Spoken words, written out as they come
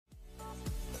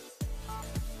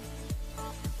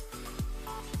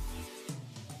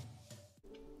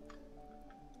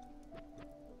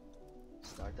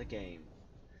the game.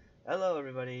 Hello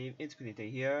everybody, it's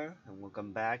Kunite here, and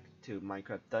welcome back to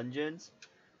Minecraft Dungeons.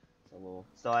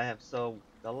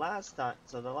 The last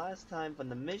time from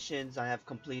the missions I have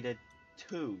completed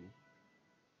two.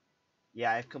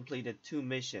 Yeah, I've completed two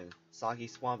missions, Soggy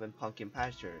Swamp and Pumpkin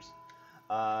Pastures.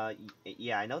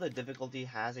 Yeah, I know the difficulty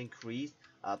has increased,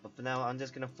 but for now I'm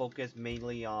just gonna focus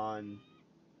mainly on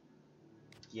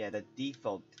the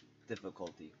default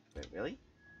difficulty. Wait, really?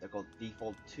 They're called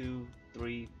default 2,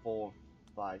 3, 4,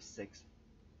 5, 6.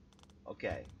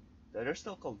 Okay. They're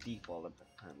still called default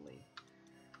apparently.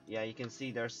 Yeah, you can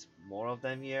see there's more of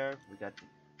them here. We got the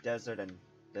desert and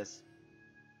this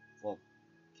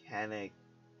volcanic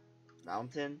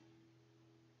mountain.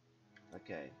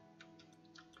 Okay.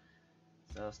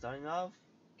 So starting off,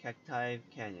 Cacti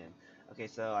Canyon. Okay,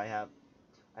 so I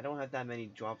don't have that many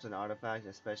drops and artifacts,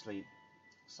 especially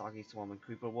Soggy Swamp and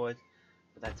Creeper Wood,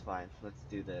 but that's fine. Let's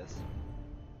do this.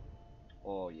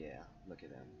 Oh yeah, look at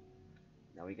them.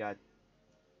 Now we got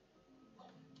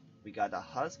a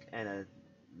husk and a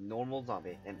normal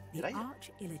zombie. And the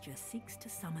Arch-Illager seeks to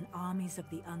summon armies of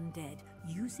the undead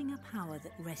using a power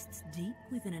that rests deep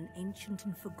within an ancient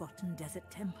and forgotten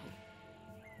desert temple.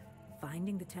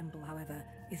 Finding the temple, however,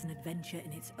 is an adventure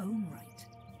in its own right,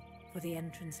 for the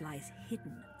entrance lies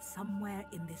hidden somewhere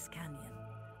in this canyon,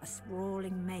 a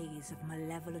sprawling maze of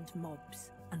malevolent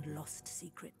mobs and lost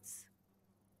secrets.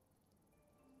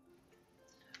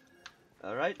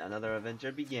 Alright, another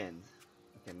adventure begins.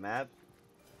 Okay, map.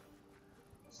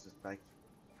 This is back.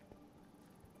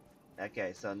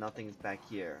 Okay, so nothing's back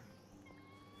here.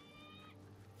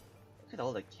 Look at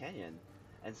all the canyon.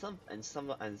 And still some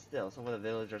of the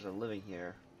villagers are living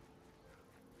here.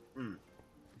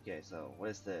 Okay, so what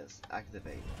is this?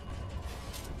 Activate.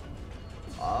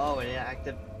 Oh,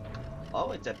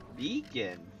 it's a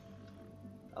beacon.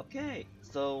 Okay,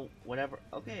 so whatever.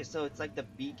 Okay, so it's like the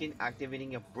beacon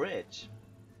activating a bridge.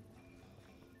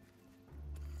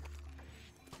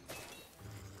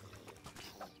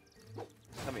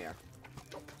 Come here.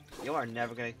 You are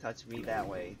never gonna touch me that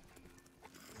way.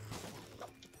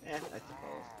 I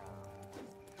suppose.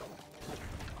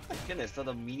 My goodness, so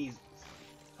the minis.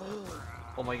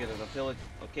 Oh my goodness, the pillager.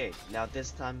 Okay, now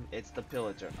this time it's the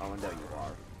pillager. Oh, and there you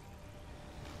are.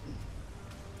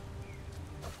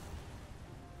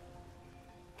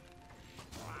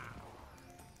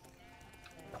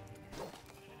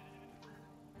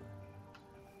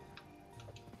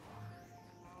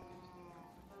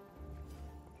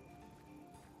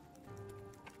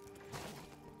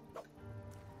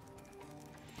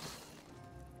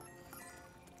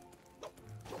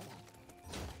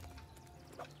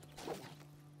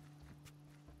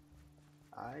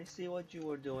 I see what you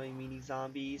were doing, mini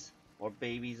zombies, or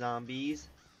baby zombies,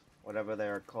 whatever they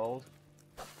are called.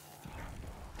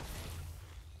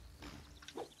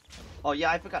 Oh yeah,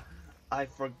 I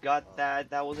forgot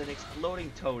that was an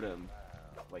exploding totem.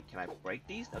 Wait, can I break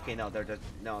these? Okay, no,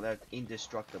 they're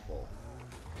indestructible.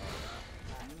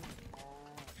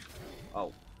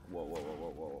 Oh,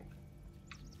 whoa.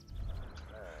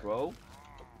 Throw?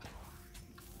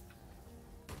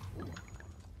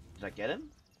 Did I get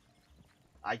him?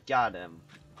 I got him.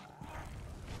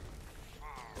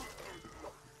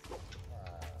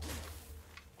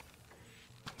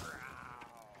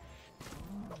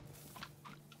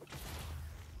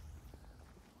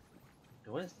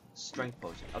 What is strength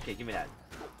potion? Okay, give me that.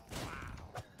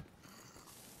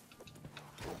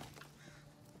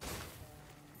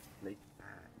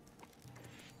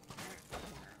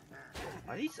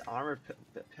 Are these armor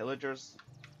pillagers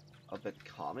a bit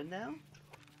common now?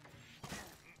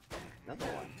 Another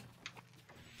one.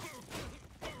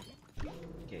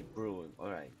 Okay, brewing.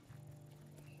 Alright.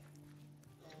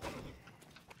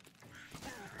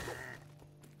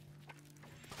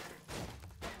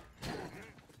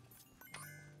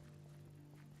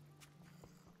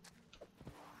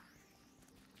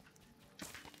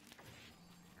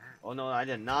 Oh no, I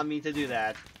did not mean to do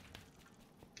that.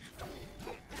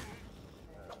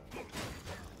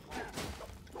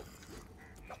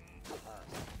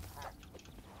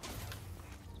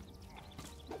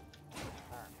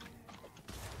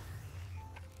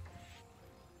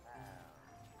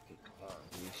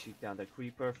 Shoot down the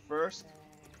creeper first.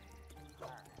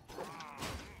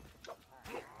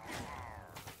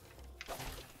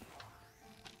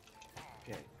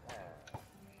 Okay.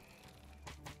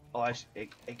 Oh,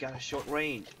 it got a short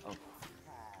range. Oh,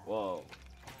 whoa.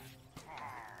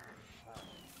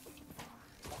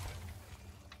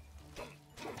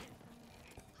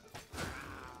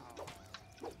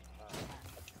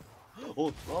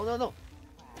 Oh no.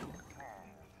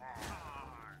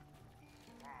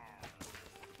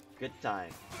 Good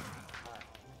time.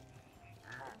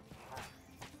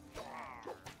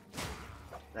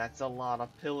 That's a lot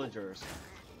of pillagers.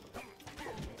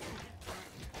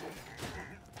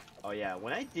 Oh yeah,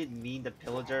 when I did mean the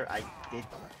pillager, I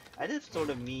did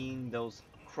sort of mean those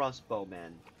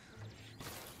crossbowmen.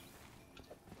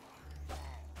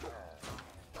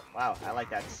 Wow, I like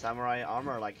that samurai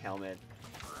armor-like helmet.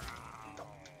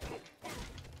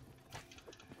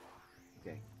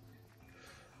 Okay.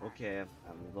 Okay,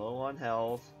 I'm low on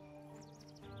health.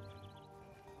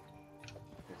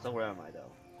 Okay, so where am I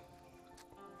though?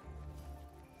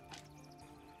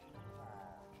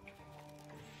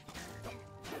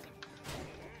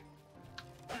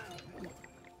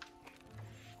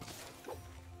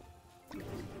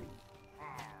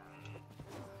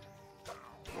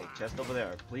 Just over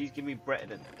there. Please give me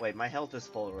bread. Wait, my health is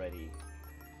full already.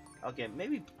 Okay,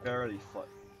 maybe barely full.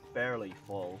 Barely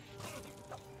full.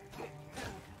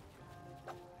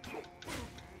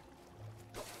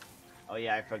 Oh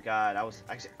yeah, I forgot. I was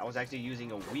actually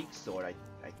using a weak sword.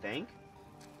 I think.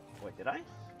 Wait, did I?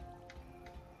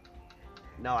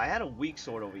 No, I had a weak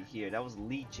sword over here. That was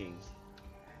leeching.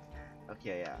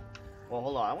 Okay, yeah. Well,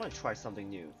 hold on. I want to try something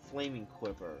new. Flaming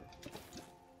quiver.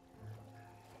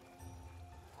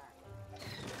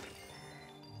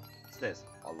 This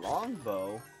a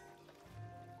longbow.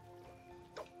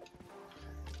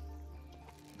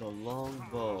 The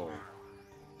longbow.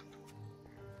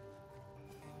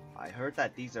 I heard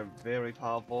that these are very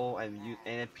powerful and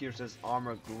it pierces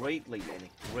armor greatly and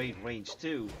a great range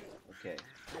too. Okay.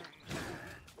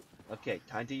 Okay,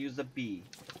 time to use the bee.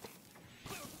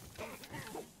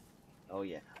 Oh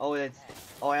yeah. Oh, it's.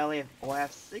 Oh, I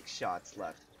have 6 shots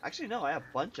left. Actually, no, I have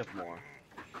a bunch of more.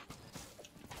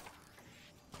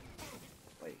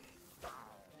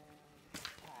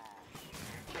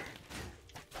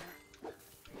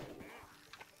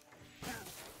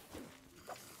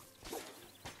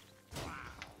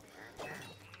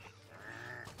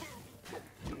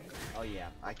 Oh yeah,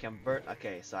 I can burn.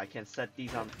 Okay, so I can set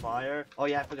these on fire. Oh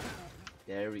yeah, I forgot.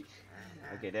 There we.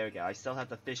 Okay, there we go. I still have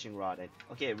the fishing rod.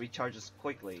 Okay, it recharges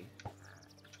quickly.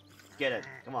 Get it.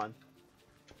 Come on.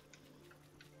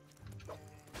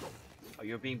 Oh,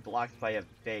 you're being blocked by a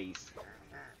vase.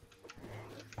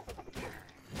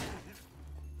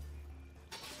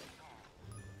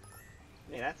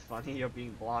 Hey, that's funny. You're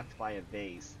being blocked by a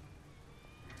vase.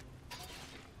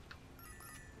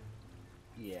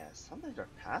 Yeah, sometimes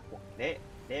their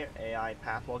their AI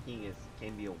pathwalking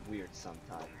can be weird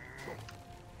sometimes.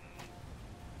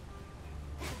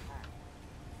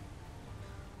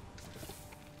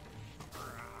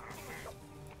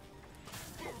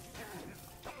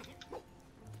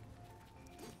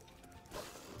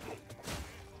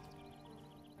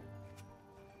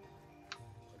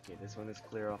 Okay, this one is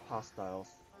clear of hostiles.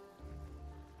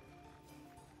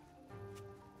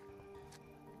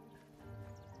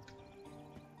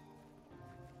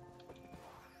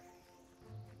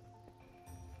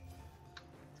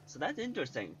 So that's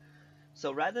interesting.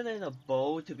 So rather than a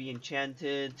bow to be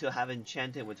enchanted, to have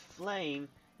enchanted with flame,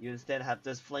 you instead have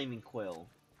this flaming quill.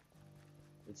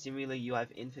 And seemingly you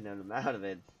have infinite amount of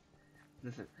it.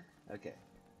 Okay.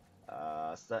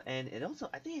 So and it also,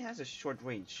 I think it has a short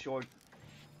range, short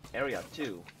area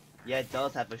too. Yeah, it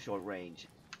does have a short range.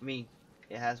 I mean,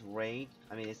 it has range.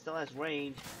 I mean, it still has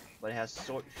range, but it has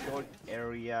short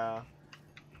area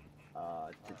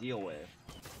to deal with.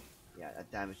 Yeah,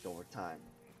 damaged over time.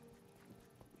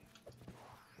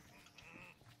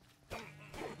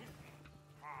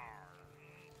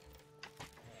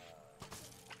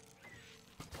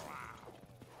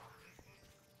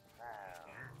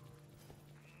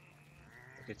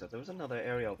 Okay, so there was another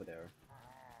area over there.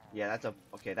 Yeah, that's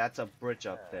a bridge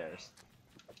up there.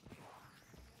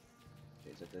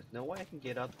 Okay, so there's no way I can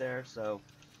get up there, so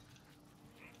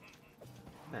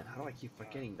man, how do I keep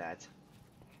forgetting that?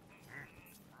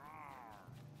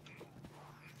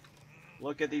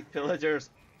 Look at these pillagers.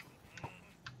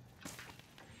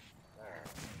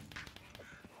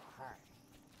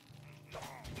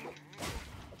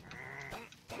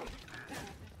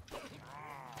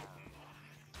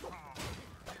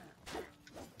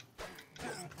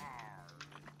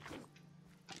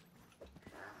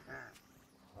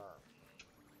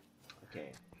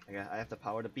 Okay, I have to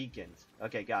power the beacons.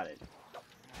 Okay, got it.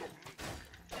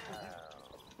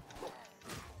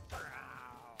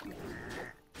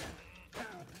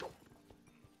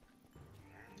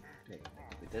 Okay,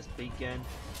 with this beacon.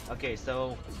 Okay,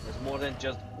 so there's more than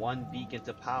just one beacon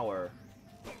to power.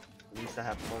 At least I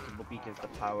have multiple beacons to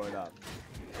power it up.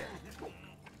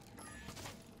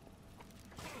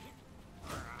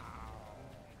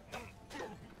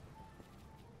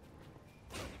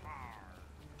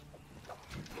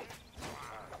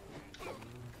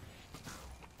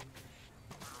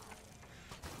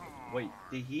 Wait,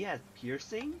 did he have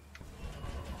piercing?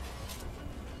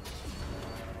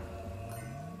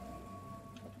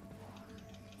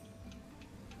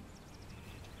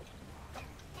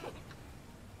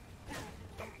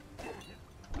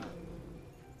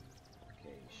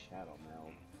 Okay, Shadow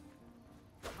Meld.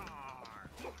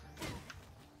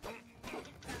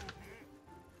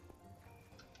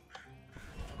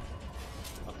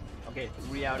 Okay,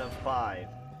 3 out of 5.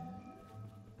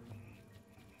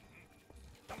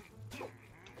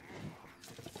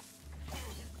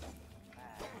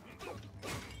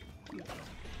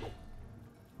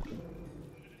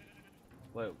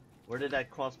 Wait, where did that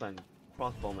crossbowman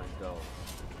go?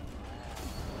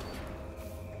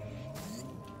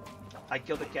 I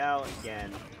killed the cow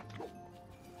again.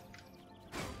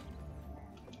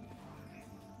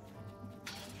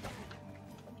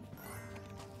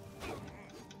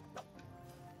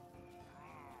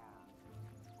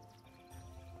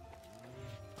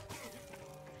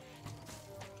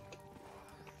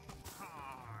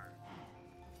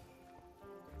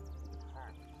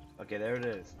 Okay, there it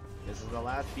is. This is the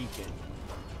last beacon.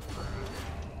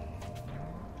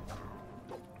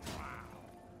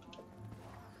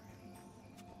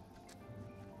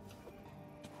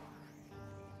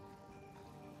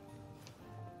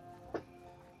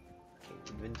 Okay,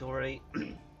 inventory.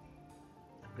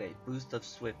 Okay, boost of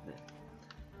swiftness.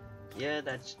 Yeah,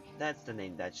 that's the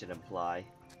name that should imply.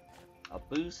 A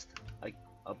boost,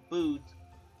 a boot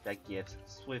that gives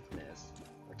swiftness.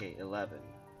 Okay, 11.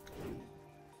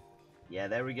 Yeah,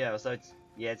 there we go. So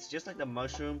it's just like the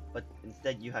mushroom, but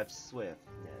instead you have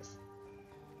swiftness.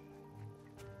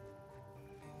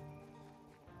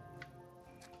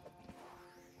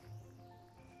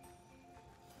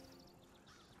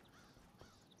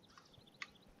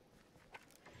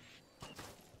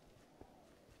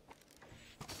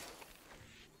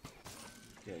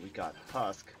 Okay, we got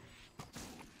husk.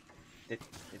 Did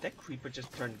that creeper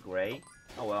just turn gray?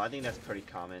 Oh well, I think that's pretty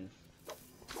common.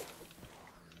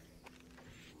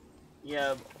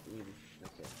 Yeah,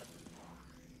 okay.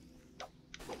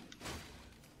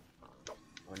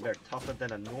 Oh, and they're tougher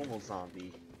than a normal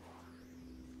zombie.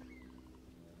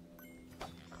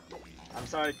 I'm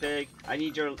sorry, pig. I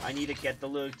need to get the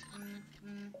loot.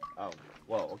 Oh,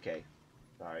 whoa, okay.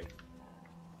 Sorry.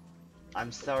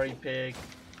 I'm sorry, pig.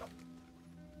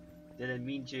 Didn't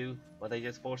mean to, but they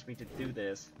just forced me to do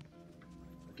this.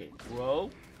 Okay, throw.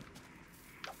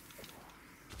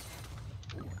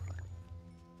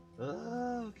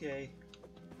 Okay.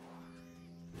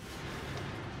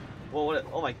 Whoa, what?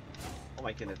 Oh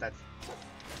my goodness, that's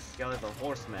skeletal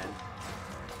horseman.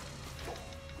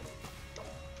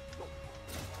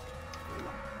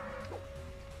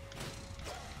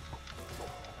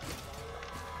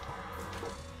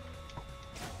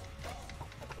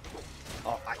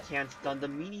 Oh, I can't stun the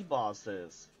mini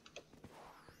bosses.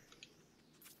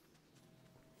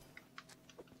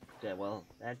 Okay, well,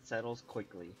 that settles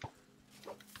quickly.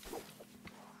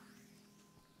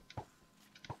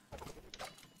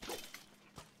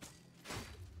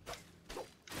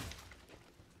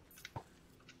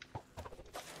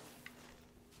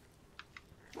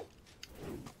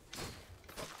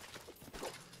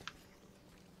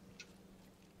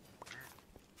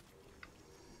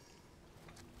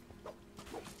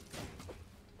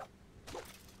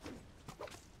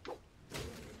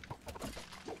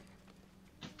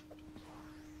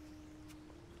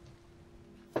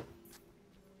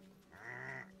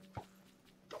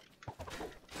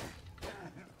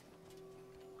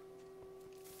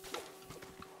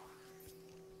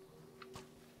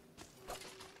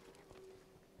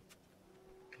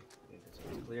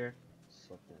 Clear.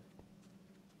 Something.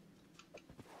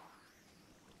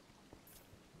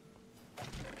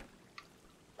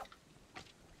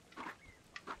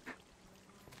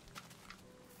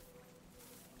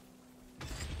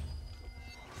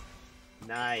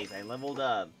 Nice, I leveled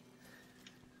up.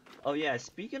 Oh yeah,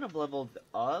 speaking of leveled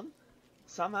up,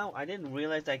 somehow I didn't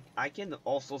realize that I can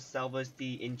also salvage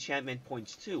the enchantment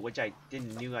points too, which I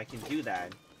didn't knew I can do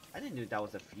that. I didn't know that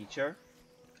was a feature.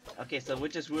 Okay, so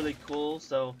which is really cool,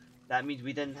 so that means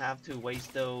we didn't have to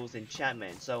waste those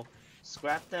enchantments. So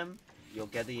scrap them, you'll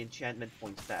get the enchantment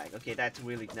points back. Okay, that's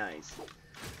really nice.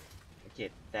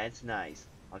 Okay, that's nice.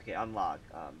 Okay, unlock.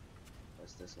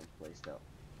 What's this one place though?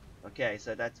 Okay,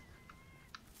 so that's.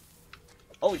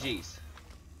 Oh jeez.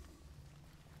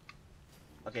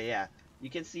 Okay, yeah. You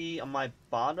can see on my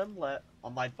bottom left,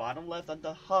 on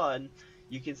the HUD,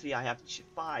 you can see I have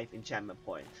 5 enchantment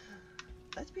points.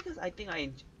 That's because I think I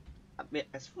mean,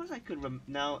 as far as I could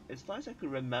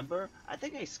remember, I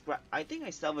think I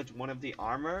salvaged one of the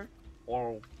armor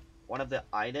or one of the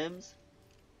items.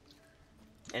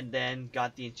 and then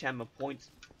got the enchantment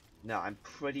points. No, I'm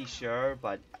pretty sure,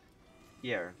 but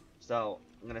here. So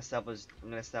I'm gonna establish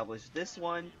this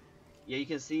one. Yeah, you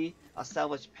can see a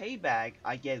salvage payback.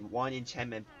 I get 1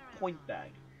 enchantment point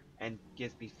back, and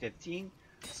gives me 15.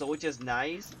 So which is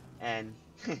nice, and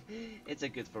it's a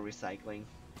good for recycling.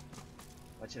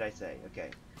 What should I say?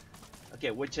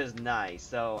 Okay, which is nice.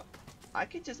 So I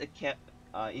can just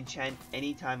enchant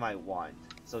anytime I want.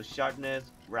 So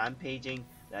sharpness, rampaging,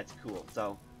 that's cool.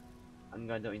 So I'm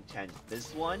going to enchant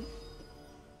this one.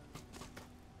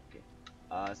 Okay.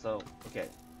 Okay.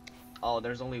 Oh,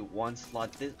 there's only one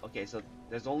slot. Okay, so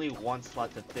there's only one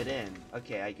slot to fit in.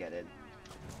 Okay, I get it.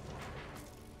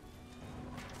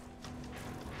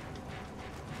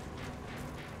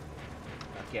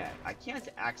 Okay, I can't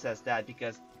access that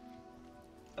because...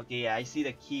 Okay, yeah, I see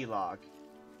the key lock.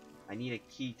 I need a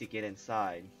key to get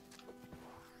inside.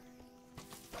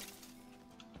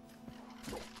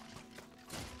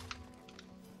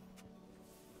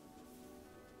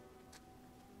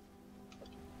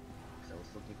 So I was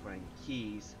looking for any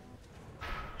keys.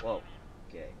 Whoa,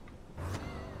 okay.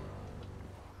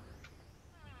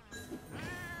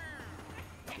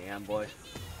 Okay, ambush.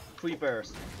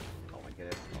 Creepers! Oh my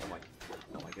goodness, oh my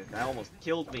goodness, that almost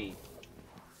killed me!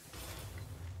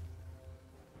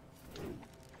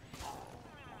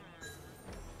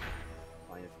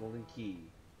 Find a golden key.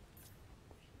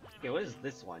 Okay, what is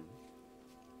this one?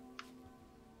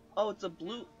 Oh, it's a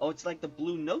blue. Oh, it's like the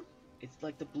blue note. It's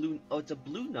like the blue. Oh, it's a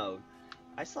blue note.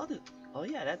 I saw the. Oh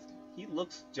yeah, that's. He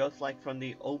looks just like from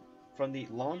the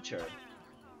launcher.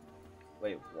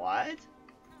 Wait, what?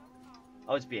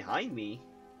 Oh, it's behind me.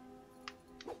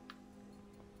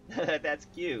 That's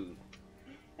cute.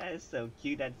 That is so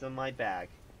cute. That's on my back.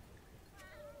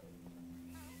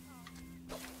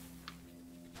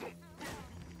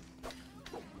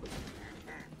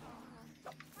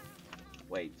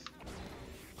 Wait.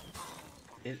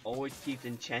 It always keeps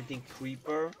enchanting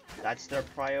creeper? That's their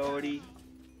priority?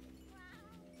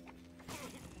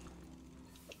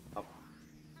 Oh.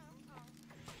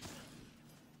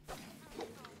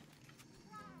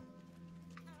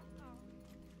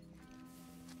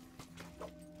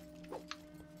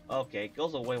 Okay, it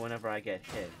goes away whenever I get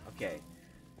hit. Okay.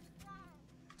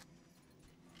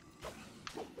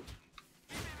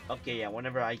 Okay, yeah,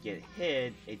 whenever I get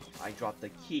hit, I drop the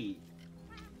key.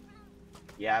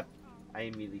 Yep, I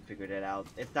immediately figured it out.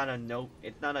 It's not a note.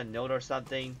 It's not a note or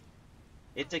something.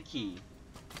 It's a key.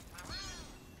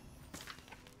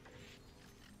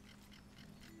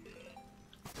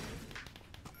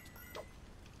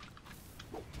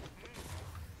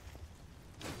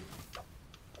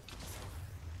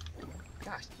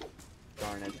 Gosh,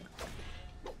 darn it.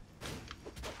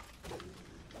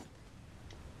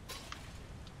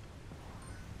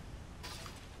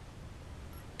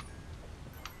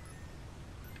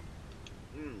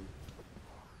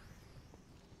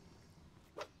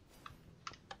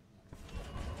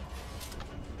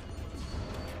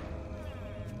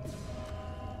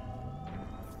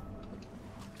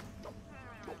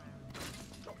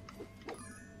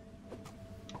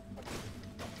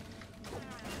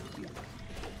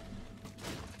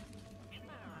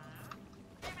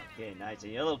 Okay, nice. A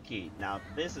yellow key. Now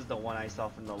this is the one I saw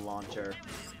from the launcher.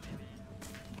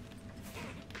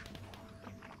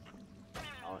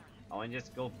 Oh, and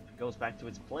just goes back to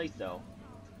its place though.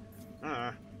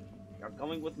 You're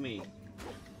coming with me.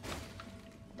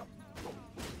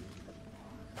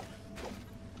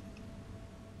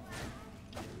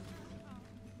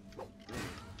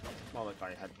 More like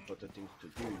I had better things to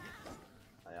do.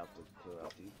 I have to clear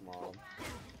out these mobs.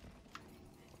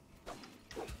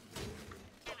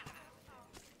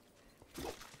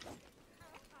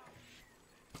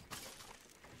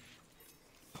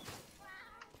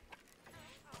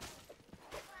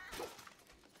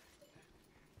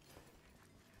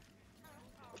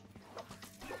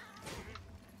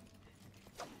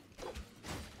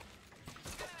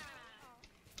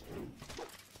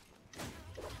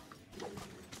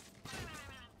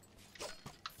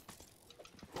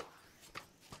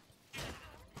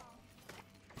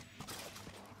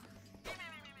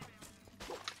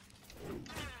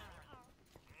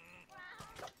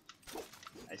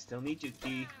 I still need you,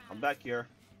 Key. Come back here.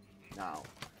 Now.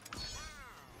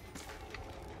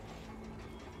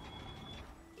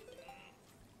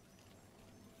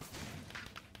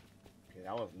 Okay,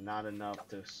 that was not enough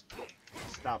to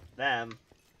stop them.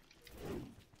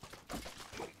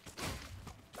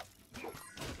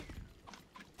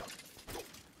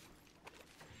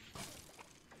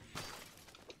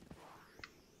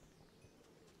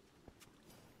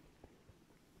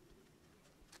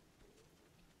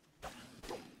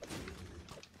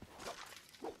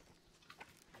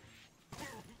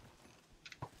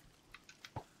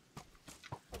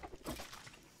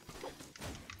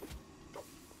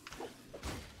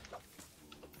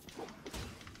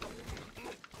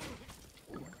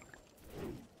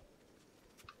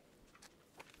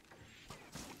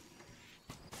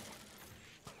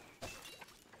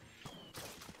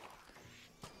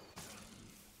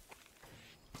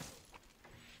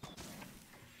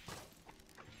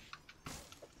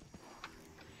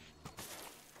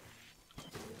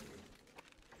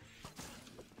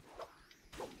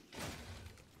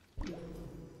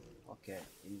 Okay,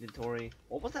 inventory.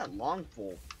 What was that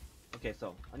longbow? Okay,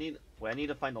 so I need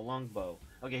to find the longbow.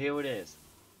 Okay, here it is.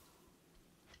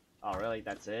 Oh, really?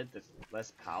 That's it? There's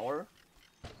less power?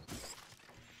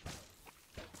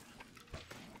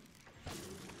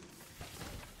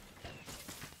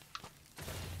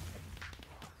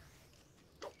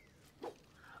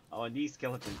 Oh, and these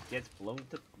skeletons get blown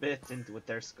to bits with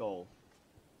their skull.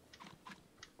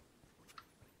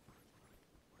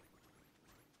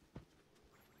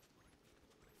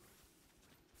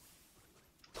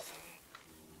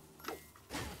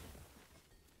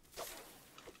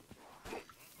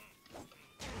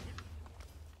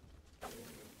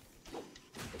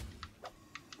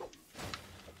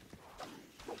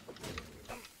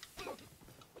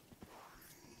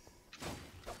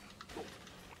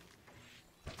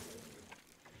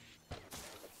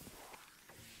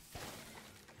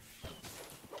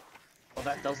 Oh,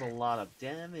 that does a lot of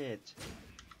damage.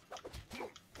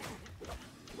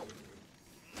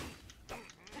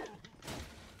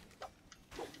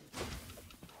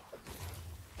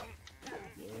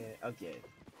 Yeah, okay.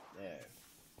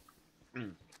 There.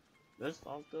 This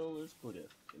hostile is good.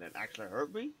 Can it actually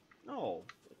hurt me? No,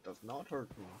 it does not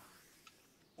hurt me.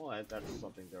 Well, that's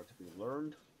something there to be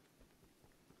learned.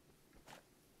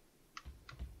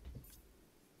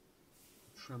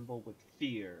 Tremble with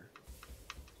fear.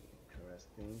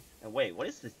 Interesting. And wait, what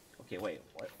is this? Okay, wait.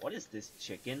 What is this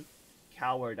chicken?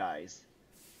 Cowardice.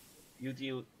 You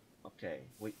deal. Okay.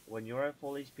 Wait, when you're at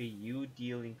full HP, you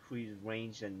deal increased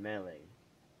range and melee.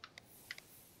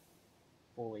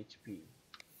 Full HP.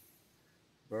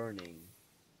 Burning.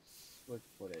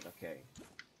 Swift-footed. Okay.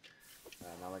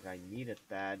 Not like I needed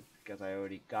that because I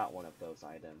already got one of those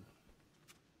items.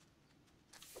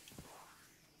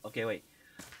 Okay, wait.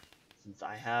 Since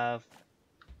I have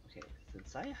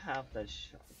the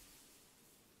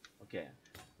okay,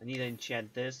 I need to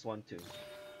enchant this one too.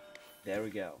 There we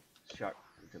go. Sharp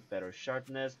into better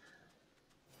sharpness.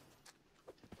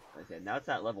 Okay, now it's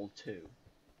at level 2.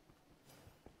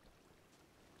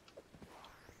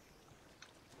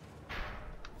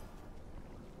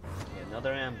 Okay,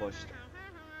 another ambush.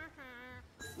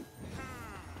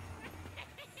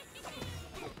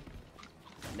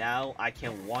 Now I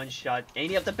can one-shot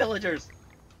any of the villagers.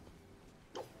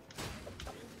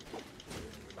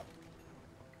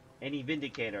 Any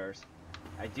vindicators.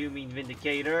 I do mean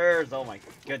vindicators. Oh my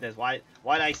goodness, why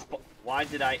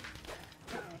did I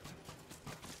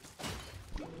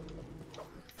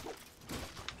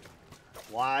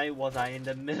why was I in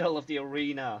the middle of the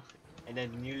arena and then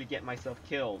nearly get myself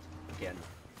killed again?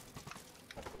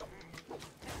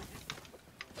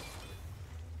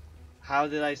 How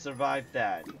did I survive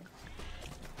that?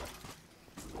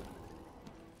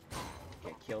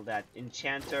 Okay, kill that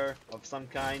enchanter of some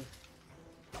kind.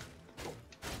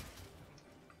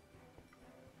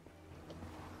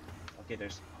 Okay,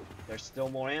 there's still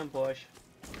more ambush.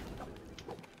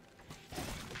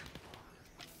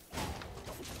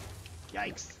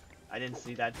 Yikes. I didn't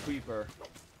see that creeper.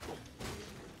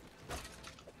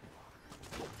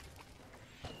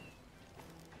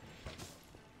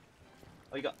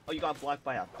 Oh, you got blocked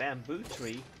by a bamboo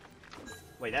tree.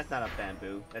 Wait, that's not a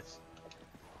bamboo. That's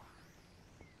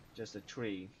just a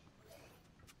tree.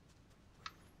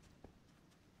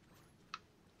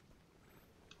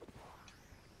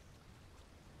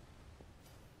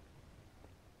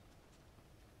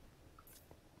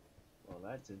 Well,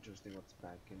 that's interesting. What's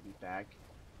back can be back.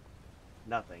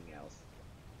 Nothing else.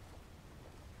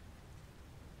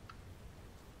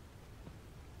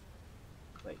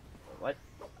 Wait, what?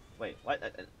 Wait, what?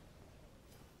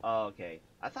 Oh, okay.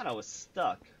 I thought I was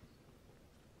stuck.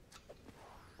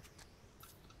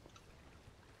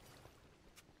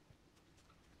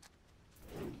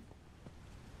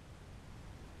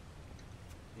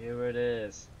 Here it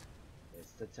is.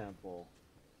 It's the temple.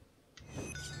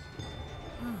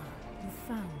 Ah, you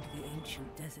found the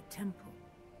ancient desert temple.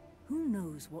 Who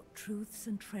knows what truths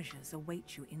and treasures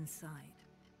await you inside?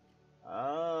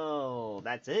 Oh,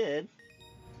 that's it?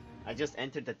 I just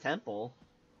entered the temple.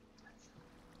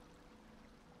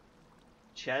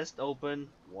 Chest open.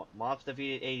 Mobs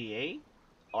defeated 88?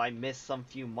 Oh, I missed some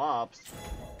few mobs.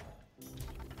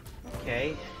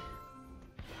 Okay.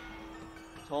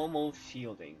 Tomo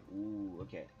shielding. Ooh,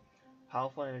 okay.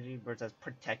 Powerful energy versus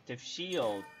protective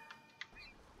shield.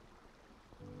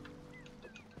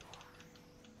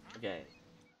 Okay.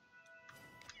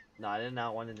 No, I did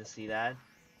not want to see that.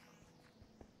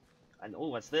 And oh,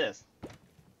 what's this?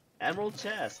 Emerald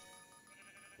chest.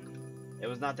 It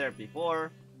was not there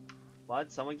before,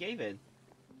 but someone gave it.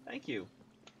 Thank you.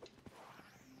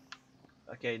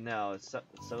 Okay, no. So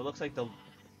it looks like the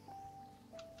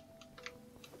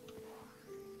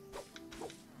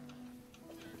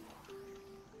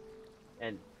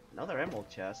Another emerald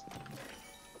chest.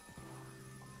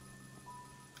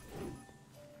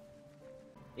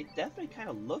 It definitely kind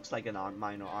of looks like an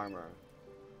minor armor.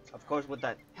 Of course, with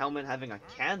that helmet having a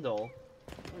candle.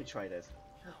 Let me try this.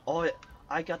 Oh,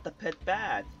 I got the pet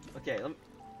bat. Okay,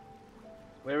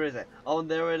 where is it? Oh,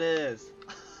 there it is.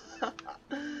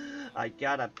 I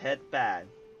got a pet bat.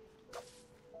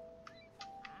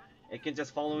 It can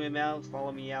just follow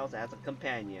me out as a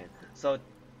companion. So,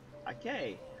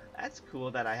 okay, that's cool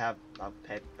that I have a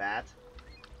pet bat.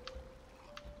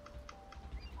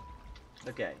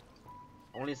 Okay,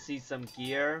 I want to see some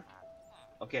gear.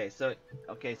 Okay, so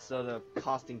the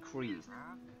cost increased.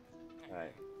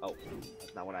 Alright. Oh,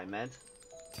 that's not what I meant.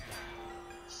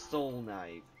 Soul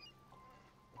knife.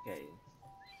 Okay.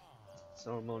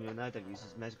 Ceremonial knife that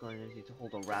uses magical energy to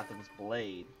hold the wrath of his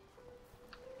blade.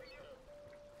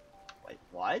 Wait,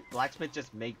 what? Blacksmith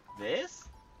just make this?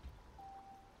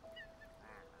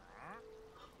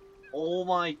 Oh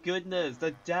my goodness,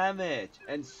 the damage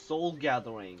and soul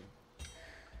gathering.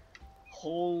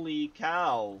 Holy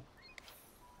cow.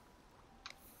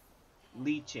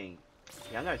 Leeching.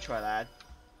 Yeah, I'm gonna try that.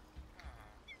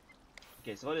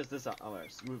 Okay, so what is this?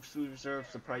 Food reserve,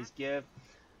 surprise gift.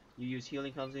 You use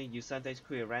healing company, use sometimes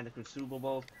create random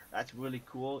consumables. That's really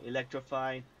cool.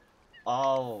 Electrify.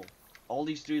 Oh, all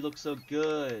these three look so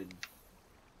good.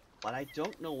 But I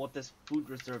don't know what this food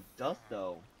reserve does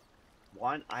though.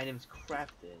 One item's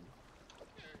crafted.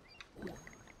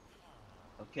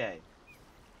 Okay.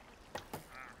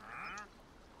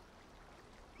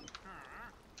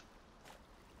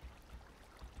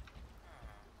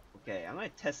 Okay, I'm gonna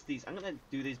test these. I'm gonna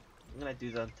do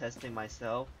the testing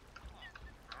myself.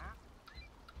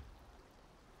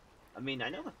 I mean, I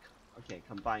know. Okay,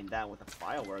 combine that with a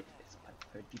firework. It's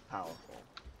pretty powerful.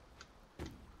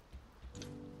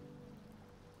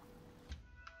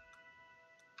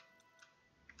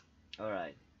 All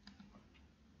right.